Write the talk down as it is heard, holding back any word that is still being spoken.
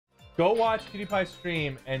Go watch PewDiePie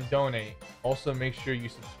stream and donate. Also, make sure you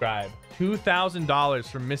subscribe. $2,000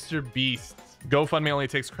 from MrBeast. GoFundMe only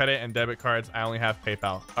takes credit and debit cards. I only have PayPal.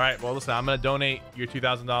 All right, well, listen, I'm gonna donate your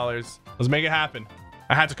 $2,000. Let's make it happen.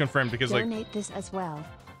 I had to confirm because donate this as well.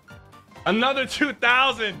 Another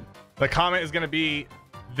 2,000. The comment is gonna be,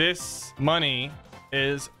 this money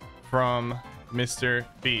is from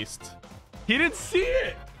MrBeast. He didn't see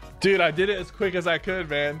it. Dude, I did it as quick as I could,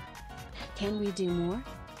 man. Can we do more?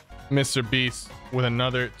 MrBeast with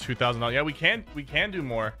another $2,000. Yeah, we can do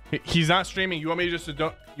more. He's not streaming. You want me just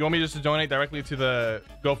to donate directly to the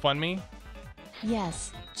GoFundMe?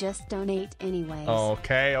 Yes, just donate anyways.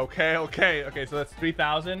 Okay. So that's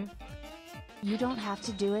 3,000. You don't have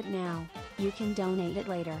to do it now. You can donate it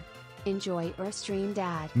later. Enjoy your stream,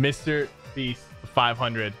 Dad. MrBeast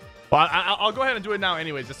 500. Well, I'll go ahead and do it now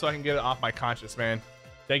anyways, just so I can get it off my conscience, man.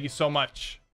 Thank you so much.